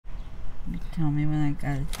You tell me when I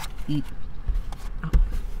gotta eat. Oh.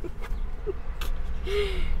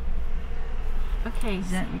 Okay.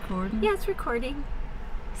 Is that recording? Yeah, it's recording.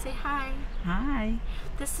 Say hi. Hi.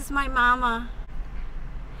 This is my mama.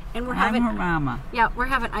 And I'm her mama. Yeah, we're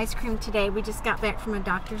having ice cream today. We just got back from a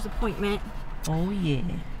doctor's appointment. Oh, yeah.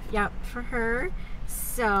 Yep, for her.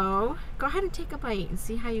 So, go ahead and take a bite and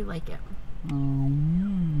see how you like it.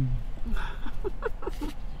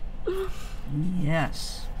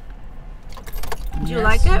 Yes. Do you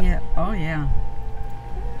like it? Yeah. Oh, yeah.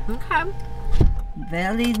 Okay.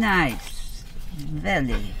 Very nice.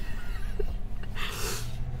 Very.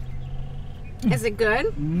 Is it good?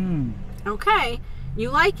 Mmm. Okay. You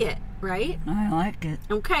like it, right? I like it.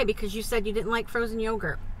 Okay, because you said you didn't like frozen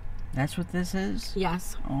yogurt. That's what this is?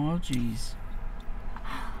 Yes. Oh, jeez.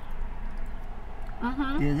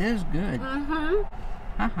 Mm-hmm. It is good. Mm-hmm.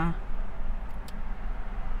 Haha.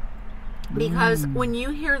 Because when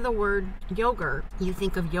you hear the word yogurt, you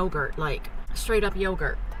think of yogurt, like straight up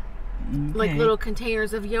yogurt. Okay. Like little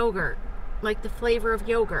containers of yogurt. Like the flavor of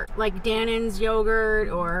yogurt. Like Dannon's yogurt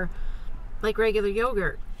or like regular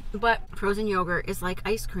yogurt. But frozen yogurt is like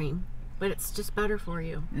ice cream. But it's just better for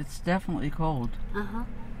you. It's definitely cold. Uh-huh.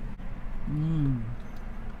 Mmm.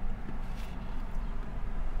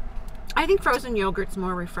 I think frozen yogurt's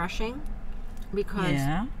more refreshing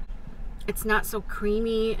because it's not so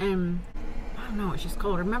creamy and I don't know, it's just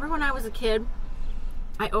cold. Remember when I was a kid,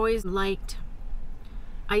 I always liked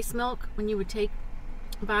ice milk when you would take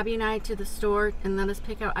Bobby and I to the store and let us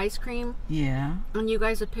pick out ice cream. Yeah. And you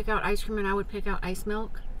guys would pick out ice cream and I would pick out ice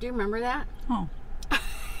milk. Do you remember that? Oh.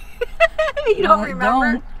 You don't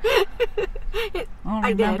remember? I don't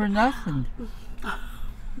remember nothing.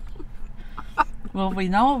 Well, we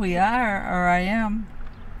know we are, or I am.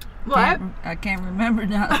 What? I can't remember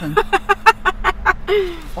nothing.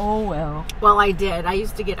 Oh, well. Well, I did. I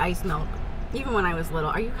used to get ice milk, even when I was little.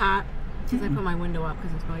 Are you hot? Because I put my window up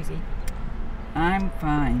because it's noisy. I'm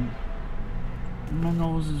fine. My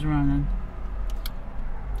nose is running.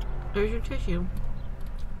 There's your tissue.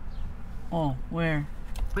 Oh, where?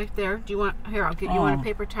 Right there. Do you want... Here, I'll get you on a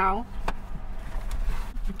paper towel.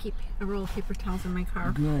 I keep a roll of paper towels in my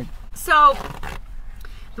car. Good. So,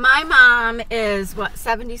 my mom is, what,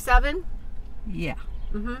 77? Yeah.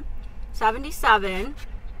 77.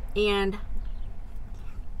 And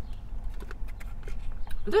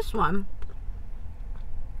this one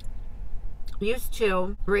used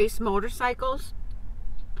to race motorcycles,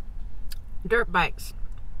 dirt bikes,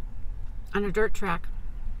 on a dirt track.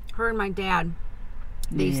 Her and my dad,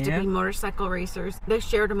 they used to be motorcycle racers. They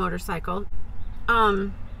shared a motorcycle.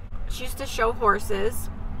 She used to show horses,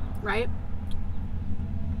 right?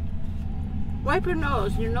 Wipe your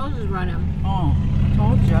nose. Your nose is running. Oh, I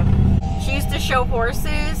told you. She used to show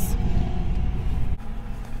horses.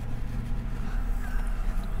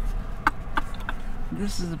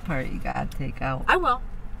 This is the part you gotta take out. I will.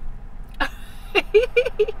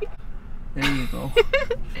 There you go.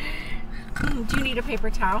 Do you need a paper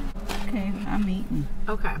towel? Okay, I'm eating.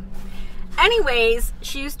 Okay. Anyways,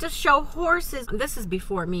 she used to show horses. This is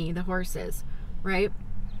before me, the horses, right?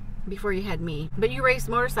 Before you had me. But you raced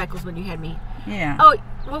motorcycles when you had me. Yeah. Oh,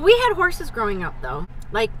 well, we had horses growing up, though.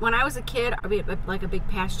 Like, when I was a kid, we had like a big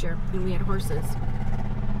pasture, and we had horses.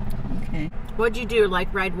 Okay. What'd you do?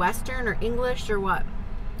 Like, ride Western or English or what?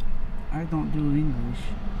 I don't do English.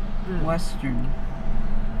 Western.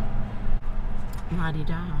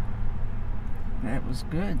 La-di-da. That was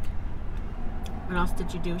good. What else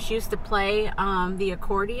did you do? She used to play the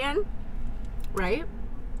accordion, right?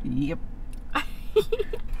 Yep.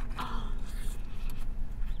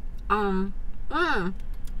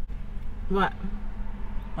 What?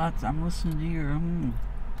 I'm listening to your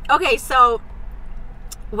Okay, so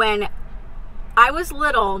when I was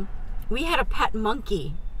little, we had a pet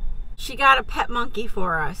monkey. She got a pet monkey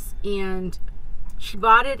for us, and she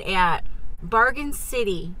bought it at Bargain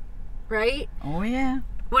City, right? Oh, yeah.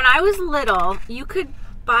 When I was little, you could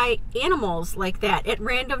buy animals like that at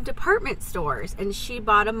random department stores, and she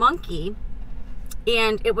bought a monkey,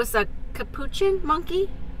 and it was a capuchin monkey.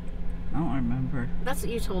 I don't remember. That's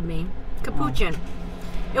what you told me. Capuchin.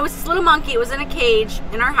 It was this little monkey. It was in a cage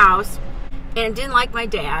in our house, and it didn't like my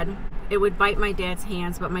dad. It would bite my dad's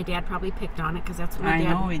hands, but my dad probably picked on it because that's what my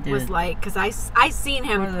dad was like. Because I seen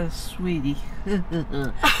him. What a sweetie.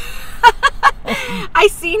 I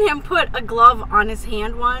seen him put a glove on his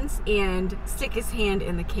hand once and stick his hand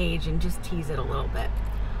in the cage and just tease it a little bit.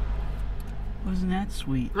 Wasn't that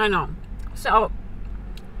sweet? I know. So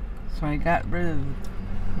I got rid of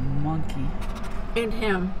the monkey. And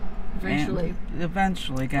him, eventually. And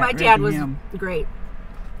eventually got my rid dad of was him. great,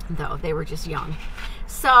 though. They were just young.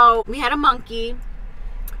 So we had a monkey.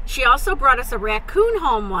 She also brought us a raccoon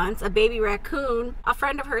home once, a baby raccoon. A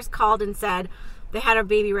friend of hers called and said they had a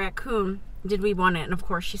baby raccoon. Did we want it? And of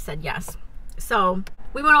course she said yes. So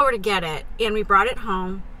we went over to get it and we brought it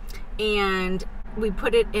home and we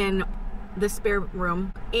put it in the spare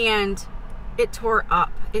room and it tore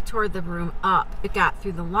up. It tore the room up. It got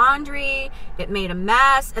through the laundry. It made a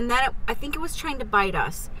mess. And then I think it was trying to bite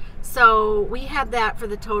us. So we had that for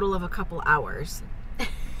the total of a couple hours.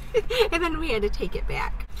 And then we had to take it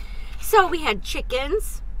back. So we had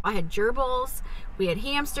chickens. I had gerbils. We had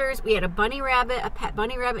hamsters. We had a bunny rabbit, a pet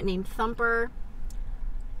bunny rabbit named Thumper.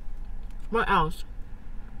 What else?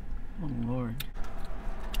 Oh, Lord.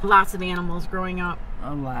 Lots of animals growing up.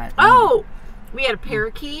 A lot. Oh! We had a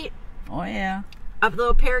parakeet. Oh, yeah. A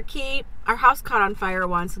little parakeet. Our house caught on fire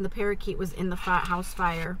once, and the parakeet was in the house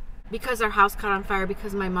fire. Because our house caught on fire,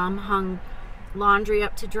 because my mom hung laundry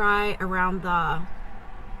up to dry around the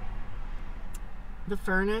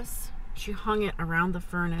furnace. She hung it around the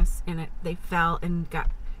furnace, and they fell and got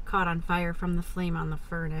caught on fire from the flame on the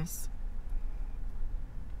furnace.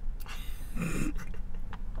 Do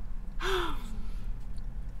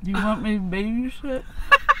you want me to babysit?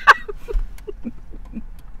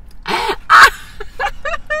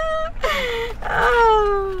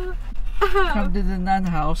 Come to the nut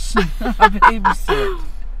house. I'll babysit.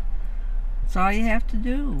 That's all you have to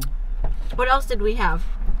do. What else did we have?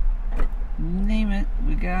 Name it,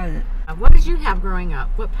 we got it. What did you have growing up?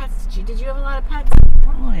 What pets did you? Did you have a lot of pets?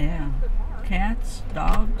 Oh, yeah. Cats,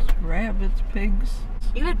 dogs, rabbits, pigs.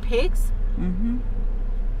 You had pigs? Mm-hmm.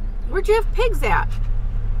 Where'd you have pigs at?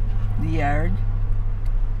 The yard.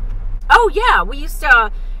 Oh, yeah. We used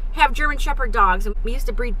to have German Shepherd dogs, and we used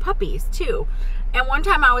to breed puppies, too. And one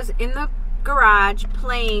time I was in the garage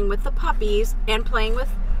playing with the puppies and playing with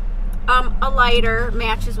a lighter,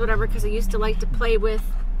 matches, whatever, because I used to like to play with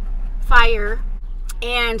fire.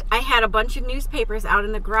 And I had a bunch of newspapers out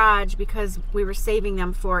in the garage because we were saving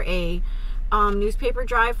them for a newspaper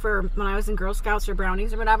drive for when I was in Girl Scouts or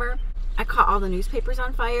Brownies or whatever. I caught all the newspapers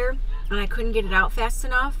on fire and I couldn't get it out fast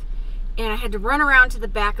enough. And I had to run around to the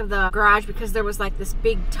back of the garage because there was like this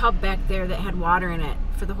big tub back there that had water in it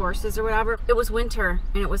for the horses or whatever. It was winter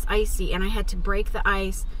and it was icy and I had to break the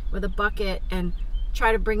ice with a bucket and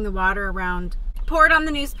try to bring the water around, pour it on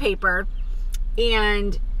the newspaper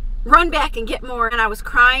and run back and get more. And I was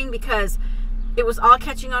crying because it was all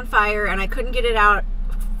catching on fire and I couldn't get it out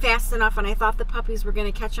fast enough, and I thought the puppies were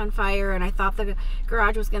going to catch on fire and I thought the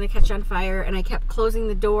garage was going to catch on fire, and I kept closing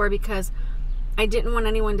the door because I didn't want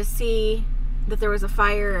anyone to see that there was a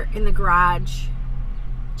fire in the garage.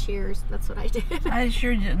 Cheers. That's what I did. I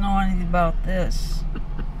sure didn't know anything about this.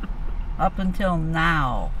 Up until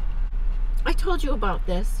now. I told you about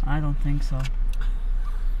this. I don't think so.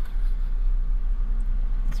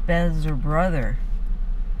 As bad as her brother.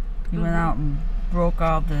 He went out and broke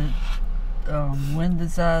all the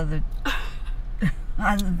windows out of the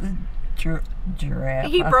giraffe.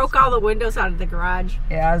 He broke all the windows out of the garage.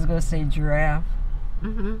 Yeah, I was going to say giraffe.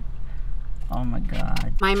 Mm-hmm. Oh my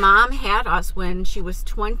God. My mom had us when she was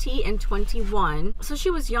 20 and 21. So she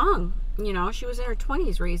was young. You know, she was in her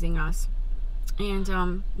 20s raising us.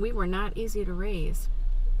 And we were not easy to raise.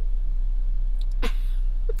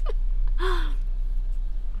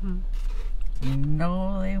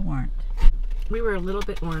 No, they weren't. We were a little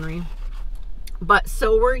bit ornery. But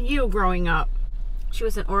so were you growing up. She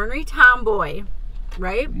was an ornery tomboy,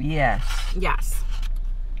 right? Yes. Yes.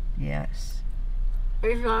 Yes. Are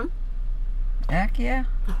you done? Heck yeah.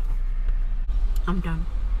 I'm done.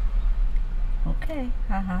 Okay.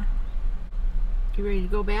 Haha. You ready to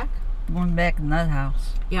go back? Going back to Nut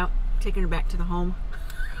House. Yep. Taking her back to the home.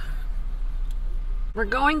 We're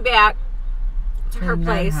going back to her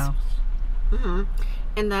place. Nut House. Mm-hmm.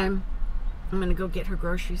 And then I'm going to go get her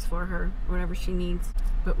groceries for her, whatever she needs.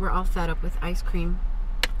 But we're all fed up with ice cream.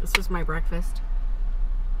 This was my breakfast.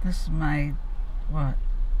 This is my, what?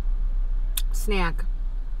 Snack.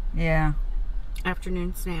 Yeah.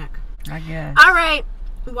 Afternoon snack. I guess. All right.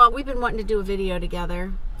 Well, we've been wanting to do a video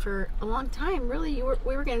together for a long time. Really,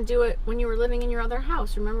 we were going to do it when you were living in your other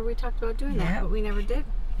house. Remember we talked about doing that, but we never did.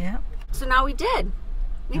 Yep. So now we did.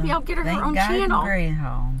 Maybe I'll get her her own channel. Great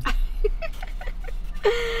home.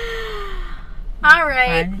 All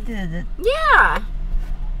right. Finally did it. Yeah.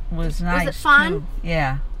 It was nice. Was it fun? Too.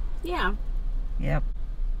 Yeah. Yeah. Yep.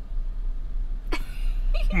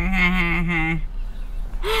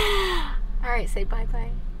 All right, say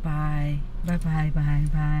bye-bye. Bye. Bye-bye,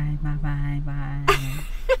 bye-bye, bye-bye, bye.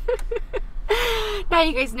 Now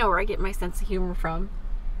you guys know where I get my sense of humor from.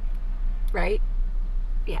 Right?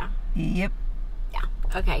 Yeah. Yep. Yeah.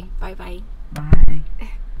 Okay, bye-bye. Bye.